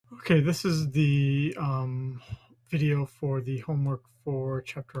Okay, this is the video for the homework for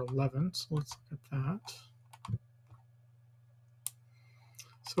chapter 11. So let's look at that.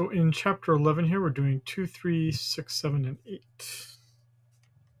 So in chapter 11 here, we're doing 2, 3, 6, 7, and 8.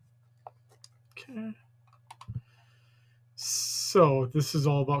 Okay. So this is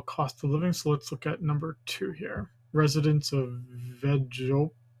all about cost of living. So let's look at number 2 here. Residents of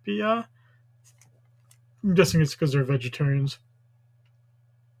Vegopia. I'm guessing it's because they're vegetarians.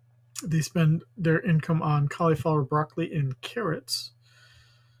 They spend their income on cauliflower, broccoli, and carrots.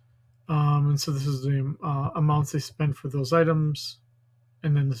 And so this is the amounts they spend for those items.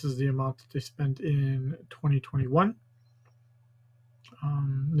 And then this is the amount that they spent in 2021.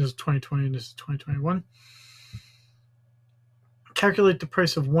 This is 2020 and this is 2021. Calculate the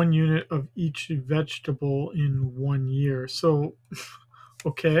price of 1 unit of each vegetable in 1 year. So,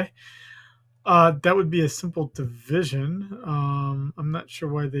 okay. That would be a simple division. I'm not sure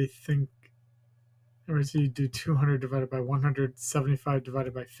why they think, or so you do 200 divided by 100, 75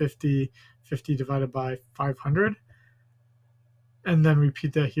 divided by 50, 50 divided by 500, and then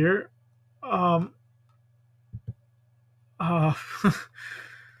repeat that here. The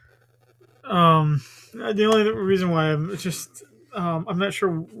only reason why I'm just I'm not sure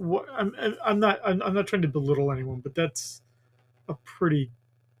what I'm not trying to belittle anyone, but that's a pretty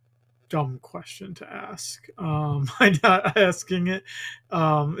dumb question to ask. I'm not asking it.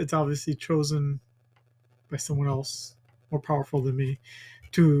 It's obviously chosen by someone else more powerful than me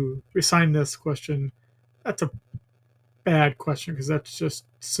to assign this question. That's a bad question because that's just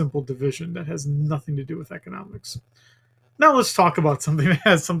simple division that has nothing to do with economics. Now let's talk about something that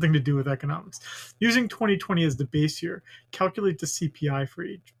has something to do with economics. Using 2020 as the base year, calculate the CPI for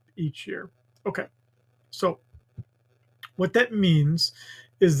each year. Okay, so what that means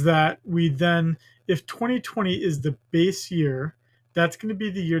is that we then, if 2020 is the base year, that's going to be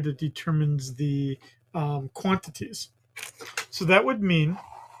the year that determines the quantities. So that would mean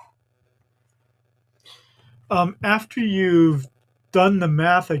after you've done the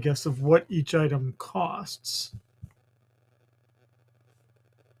math, I guess, of what each item costs,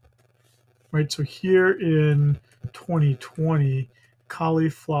 right? So here in 2020,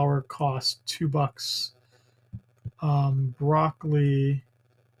 cauliflower costs $2. Broccoli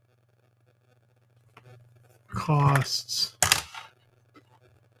costs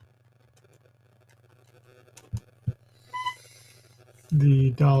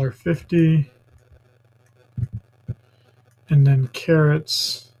the $1.50, and then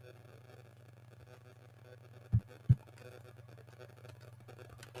carrots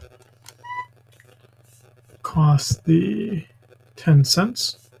cost the 10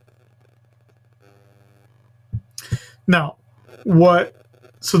 cents. Now,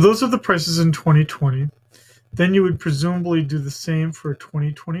 so those are the prices in 2020. Then you would presumably do the same for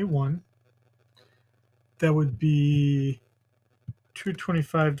 2021. That would be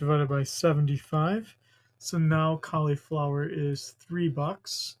 225 divided by 75. So now cauliflower is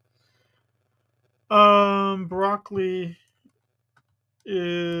 $3. Broccoli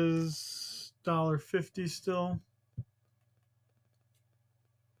is $1.50 still.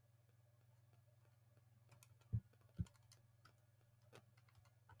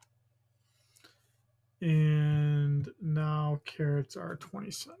 And now carrots are 20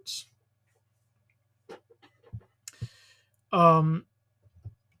 cents.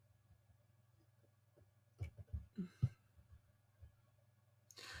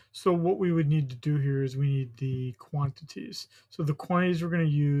 So what we would need to do here is we need the quantities. So the quantities we're going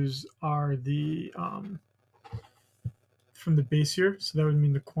to use are the from the base year. So that would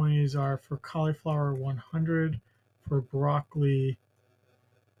mean the quantities are for cauliflower 100, for broccoli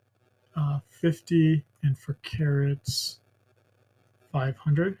 50, and for carrots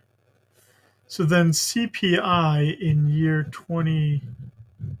 500. So then CPI in year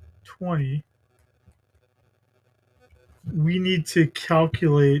 2020, we need to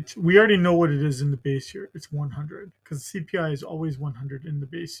calculate. We already know what it is in the base year. It's 100 because CPI is always 100 in the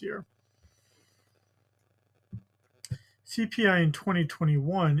base year. CPI in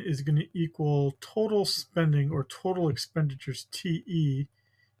 2021 is going to equal total spending or total expenditures TE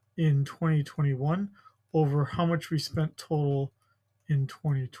in 2021 over how much we spent total in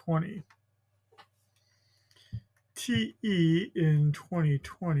 2020. TE in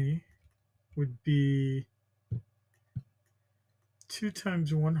 2020 would be 2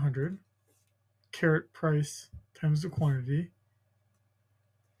 times 100, carrot price times the quantity,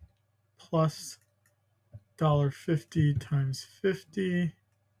 plus $1.50 times 50,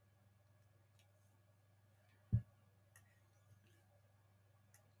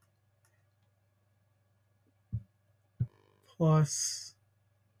 plus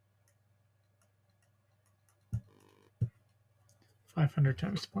 500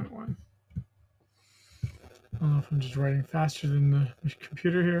 times 0.1. I don't know if I'm just writing faster than the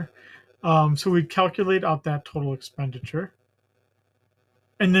computer here. So we calculate out that total expenditure.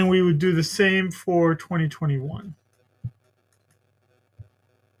 And then we would do the same for 2021.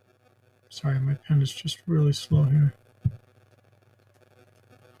 Sorry, my pen is just really slow here.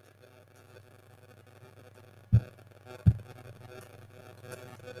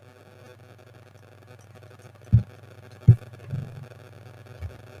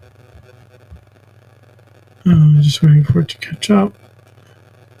 Just waiting for it to catch up.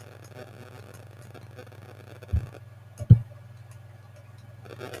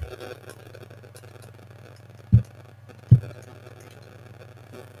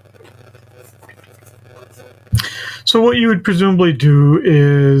 So what you would presumably do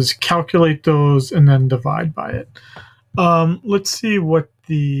is calculate those and then divide by it. Let's see what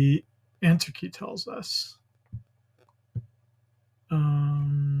the answer key tells us.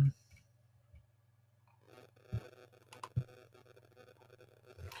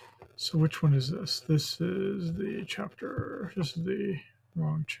 So which one is this? This is the chapter. This is the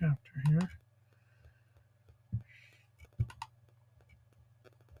wrong chapter here.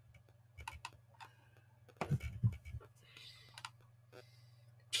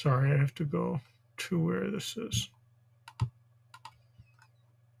 Sorry, I have to go to where this is.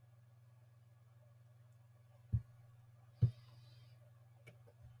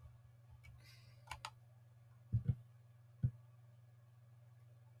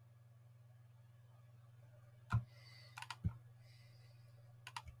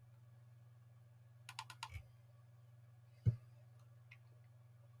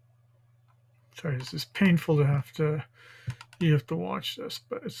 Sorry, this is painful to have to, you have to watch this,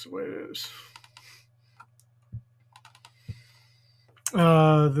 but it's the way it is.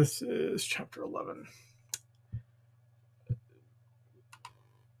 This is chapter 11.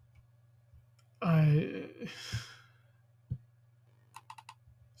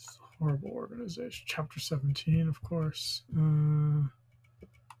 It's a horrible organization. Chapter 17, of course.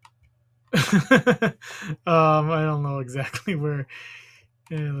 I don't know exactly where.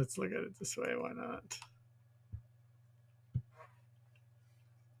 Yeah, let's look at it this way. Why not?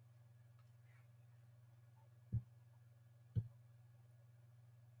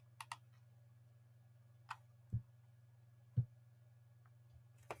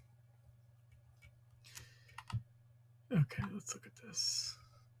 Okay, let's look at this.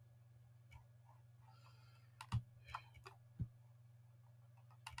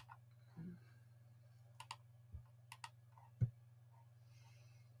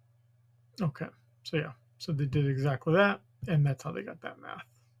 Okay, so yeah, so they did exactly that, and that's how they got that math.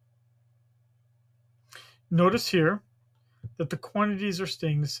 Notice here that the quantities are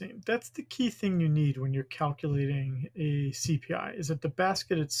staying the same. That's the key thing you need when you're calculating a CPI, is that the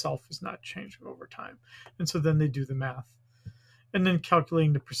basket itself is not changing over time. And so then they do the math. And then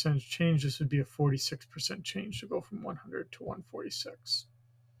calculating the percentage change, this would be a 46% change to go from 100 to 146.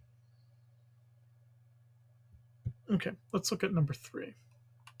 Okay, let's look at number 3.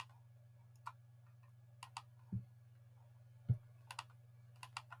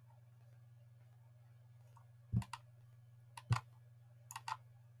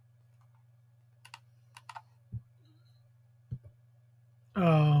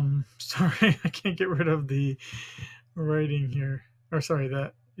 Sorry, I can't get rid of the writing here. Or sorry,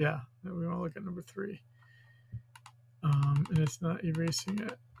 that, yeah, we want to look at number 3. And it's not erasing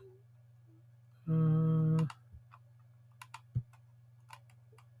it.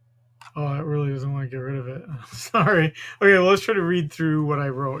 Oh, it really doesn't want to get rid of it. Sorry. Okay, well, let's try to read through what I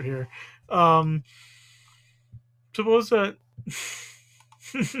wrote here. Suppose that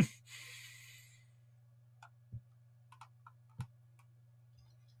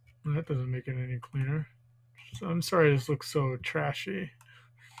that doesn't make it any cleaner. So I'm sorry this looks so trashy.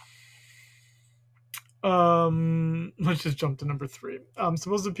 Let's just jump to number 3.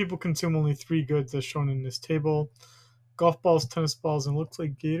 Suppose that people consume only 3 goods as shown in this table: golf balls, tennis balls, and looks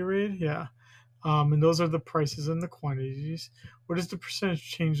like Gatorade. Yeah. And those are the prices and the quantities. What is the percentage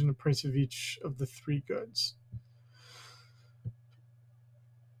change in the price of each of the 3 goods?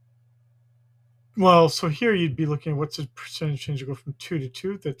 Well, so here you'd be looking at what's the percentage change to go from 2 to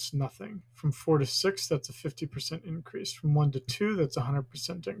 2. That's nothing. From 4 to 6, that's a 50% increase. From 1 to 2, that's a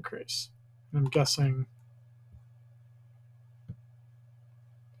 100% increase. And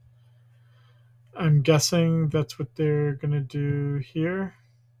I'm guessing that's what they're going to do here.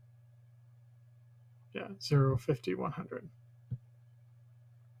 Yeah, 0, 50, 100.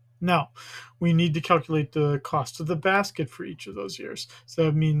 Now, we need to calculate the cost of the basket for each of those years. So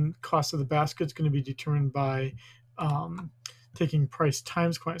that means cost of the basket is going to be determined by taking price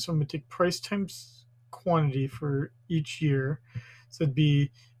times quantity. So I'm going to take price times quantity for each year. So it'd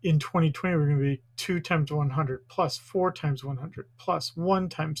be in 2020, we're going to be 2 times 100 plus 4 times 100 plus 1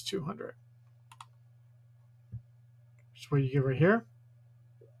 times 200. Which is what you get right here.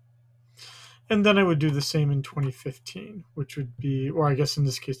 And then I would do the same in 2015, which would be, or I guess in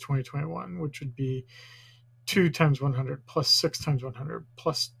this case, 2021, which would be 2 times 100 plus 6 times 100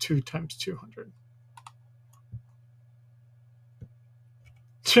 plus 2 times 200.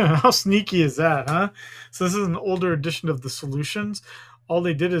 How sneaky is that, huh? So this is an older edition of the solutions. All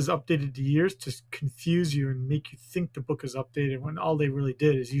they did is updated the years to confuse you and make you think the book is updated when all they really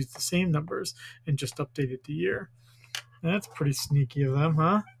did is use the same numbers and just updated the year. And that's pretty sneaky of them,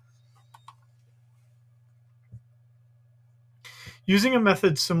 huh? Using a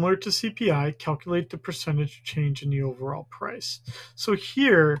method similar to CPI, calculate the percentage change in the overall price. So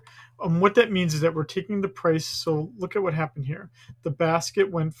here, what that means is that we're taking the price. So look at what happened here. The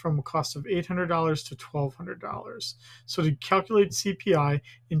basket went from a cost of $800 to $1,200. So to calculate CPI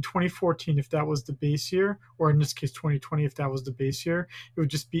in 2014, if that was the base year, or in this case 2020, if that was the base year, it would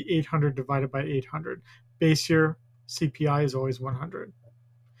just be 800 divided by 800. Base year CPI is always 100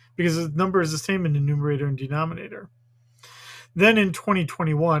 because the number is the same in the numerator and denominator. Then in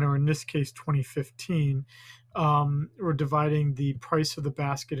 2021, or in this case 2015, we're dividing the price of the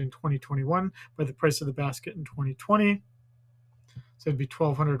basket in 2021 by the price of the basket in 2020. So it'd be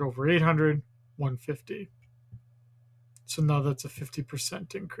 1,200 over 800, 150. So now that's a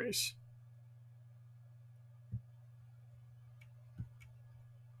 50% increase.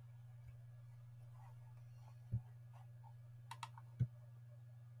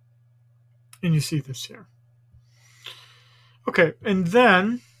 And you see this here. Okay, and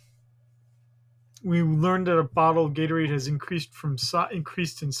then we learned that a bottle of Gatorade has increased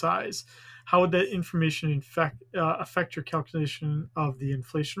in size. How would that information affect your calculation of the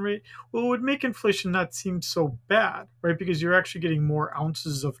inflation rate? Well, it would make inflation not seem so bad, right? Because you're actually getting more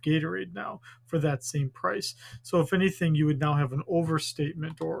ounces of Gatorade now for that same price. So if anything, you would now have an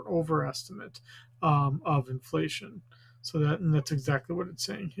overstatement or an overestimate of inflation. So that's exactly what it's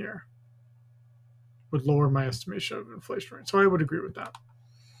saying here. Would lower my estimation of inflation rate. So I would agree with that.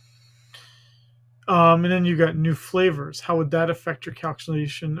 And then you got new flavors. How would that affect your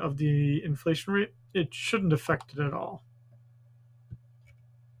calculation of the inflation rate? It shouldn't affect it at all.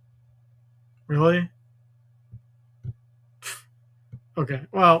 Really? Okay.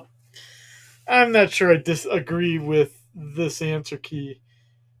 Well, I'm not sure I disagree with this answer key.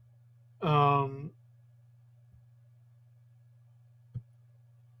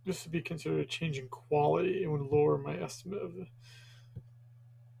 This would be considered a change in quality. It would lower my estimate of the.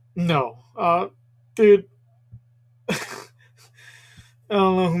 No. Dude. I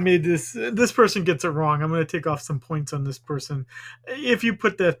don't know who made this. This person gets it wrong. I'm going to take off some points on this person. If you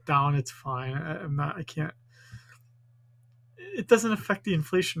put that down, it's fine. I'm not. I can't. It doesn't affect the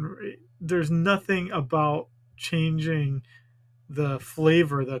inflation rate. There's nothing about changing the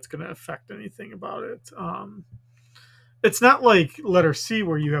flavor that's going to affect anything about it. It's not like letter C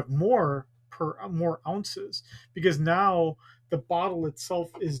where you have more ounces because now the bottle itself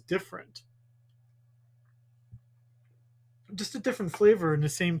is different. Just a different flavor in the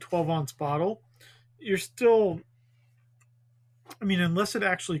same 12-ounce bottle. You're still, I mean, unless it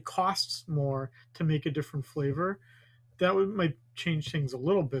actually costs more to make a different flavor, might change things a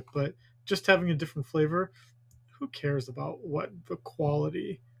little bit. But just having a different flavor, who cares about what the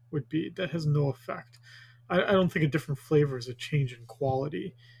quality would be? That has no effect. I don't think a different flavor is a change in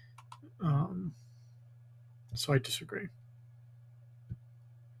quality. So I disagree.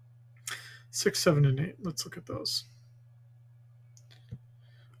 6, 7, and 8. Let's look at those.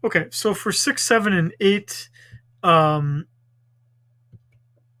 Okay, so for 6, 7, and 8,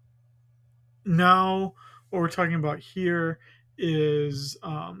 now what we're talking about here is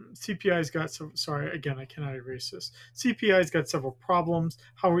CPI's got some. Sorry, again, I cannot erase this. CPI's got several problems.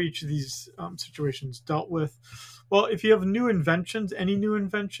 How are each of these situations dealt with? Well, if you have new inventions, any new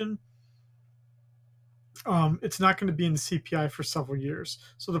invention, it's not going to be in the CPI for several years.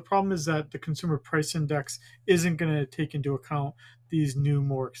 So the problem is that the consumer price index isn't going to take into account these new,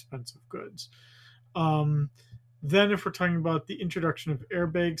 more expensive goods. Then if we're talking about the introduction of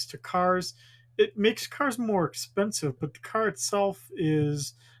airbags to cars, it makes cars more expensive, but the car itself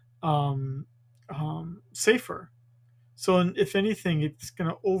is safer. So if anything, it's going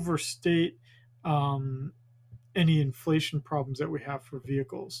to overstate any inflation problems that we have for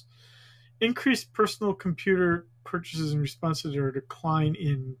vehicles. Increased personal computer purchases in response to their decline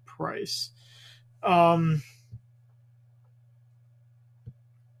in price.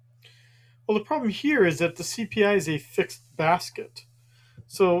 Well, Well, the problem here is that the CPI is a fixed basket.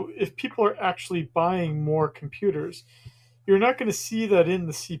 So if people are actually buying more computers, you're not going to see that in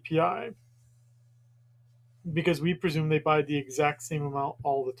the CPI because we presume they buy the exact same amount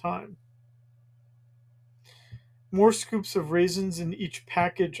all the time. More scoops of raisins in each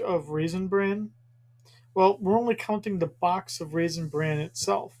package of Raisin Bran. Well, we're only counting the box of Raisin Bran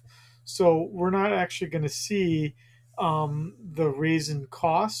itself. So we're not actually going to see the raisin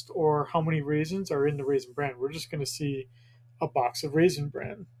cost or how many raisins are in the Raisin Bran. We're just going to see a box of Raisin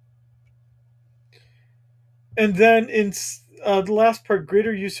Bran. And then in the last part,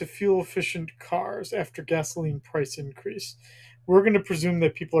 greater use of fuel efficient cars after gasoline price increase. We're going to presume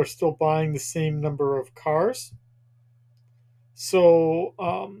that people are still buying the same number of cars. So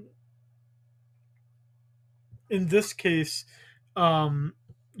in this case, um,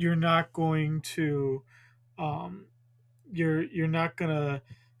 you're not going to you're not going to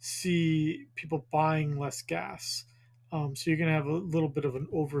see people buying less gas. So you're going to have a little bit of an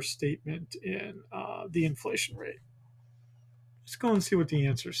overstatement in the inflation rate. Let's go and see what the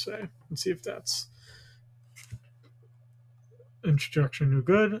answers say and see if that's introduction new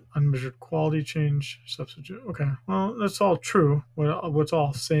good, unmeasured quality change, substitute. Okay, well, that's all true. What's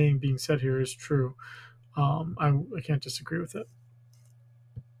all saying being said here is true. I can't disagree with it.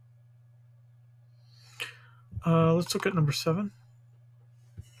 Let's look at number 7.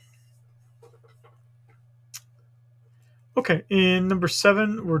 Okay, in number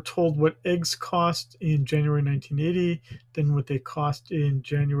 7, we're told what eggs cost in January 1980, then what they cost in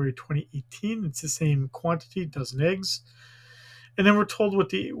January 2018. It's the same quantity, dozen eggs. And then we're told what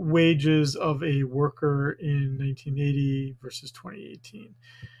the wages of a worker in 1980 versus 2018.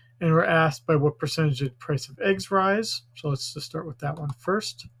 And we're asked by what percentage did the price of eggs rise. So let's just start with that one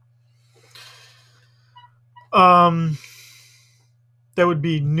first. That would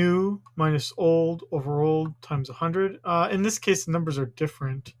be new minus old over old times 100. In this case, the numbers are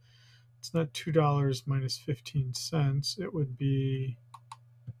different. It's not $2 minus 15 cents. It would be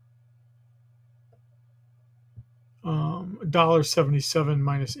 $1.77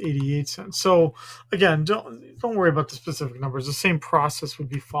 minus 88 cents. So again, don't worry about the specific numbers. The same process would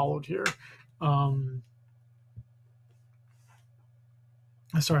be followed here.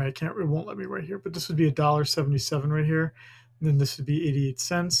 Sorry, it won't let me right here, but this would be $1.77 right here. And then this would be 88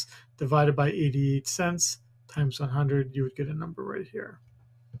 cents divided by 88 cents times 100. You would get a number right here.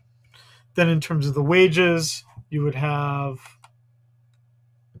 Then in terms of the wages, you would have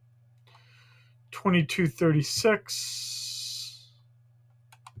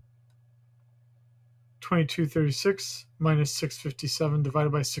 2236 minus 657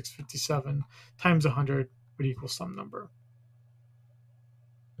 divided by 657 times 100 would equal some number.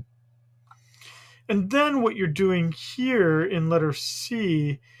 And then what you're doing here in letter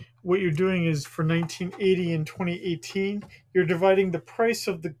C, what you're doing is for 1980 and 2018, you're dividing the price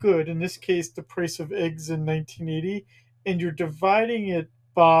of the good, in this case, the price of eggs in 1980, and you're dividing it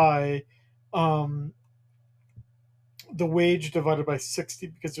by the wage divided by 60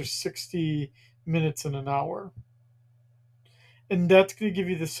 because there's 60 minutes in an hour. And that's going to give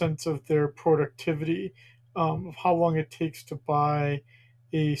you the sense of their productivity, of how long it takes to buy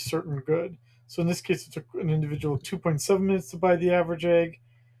a certain good. So in this case, it took an individual 2.7 minutes to buy the average egg.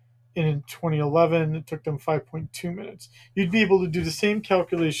 And in 2011, it took them 5.2 minutes. You'd be able to do the same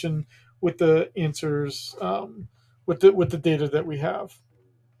calculation with the answers, with the data that we have.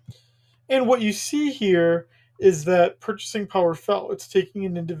 And what you see here is that purchasing power fell. It's taking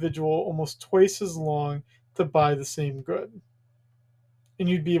an individual almost twice as long to buy the same good. And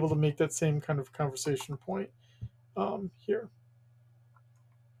you'd be able to make that same kind of conversation point here.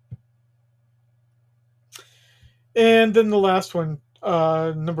 And then the last one,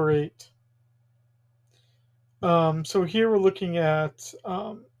 number 8. So here we're looking at,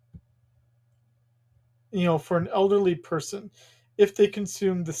 for an elderly person, if they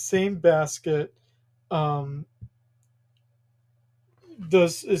consume the same basket,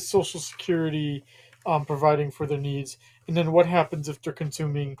 is Social Security providing for their needs? And then what happens if they're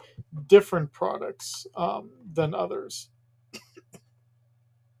consuming different products than others?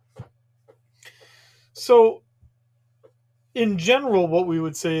 So in general, what we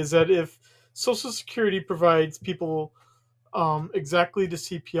would say is that if Social Security provides people exactly the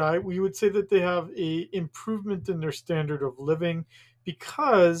CPI, we would say that they have a improvement in their standard of living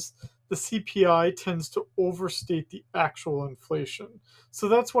because the CPI tends to overstate the actual inflation. So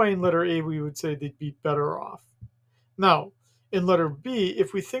that's why in letter A we would say they'd be better off. Now, in letter B,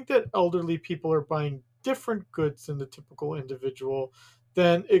 if we think that elderly people are buying different goods than the typical individual,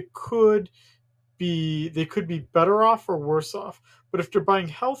 then they could be better off or worse off. But if they're buying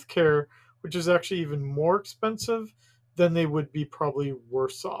healthcare, which is actually even more expensive, then they would be probably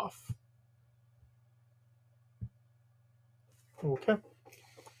worse off. Okay.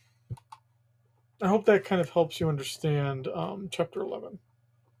 I hope that kind of helps you understand chapter 11.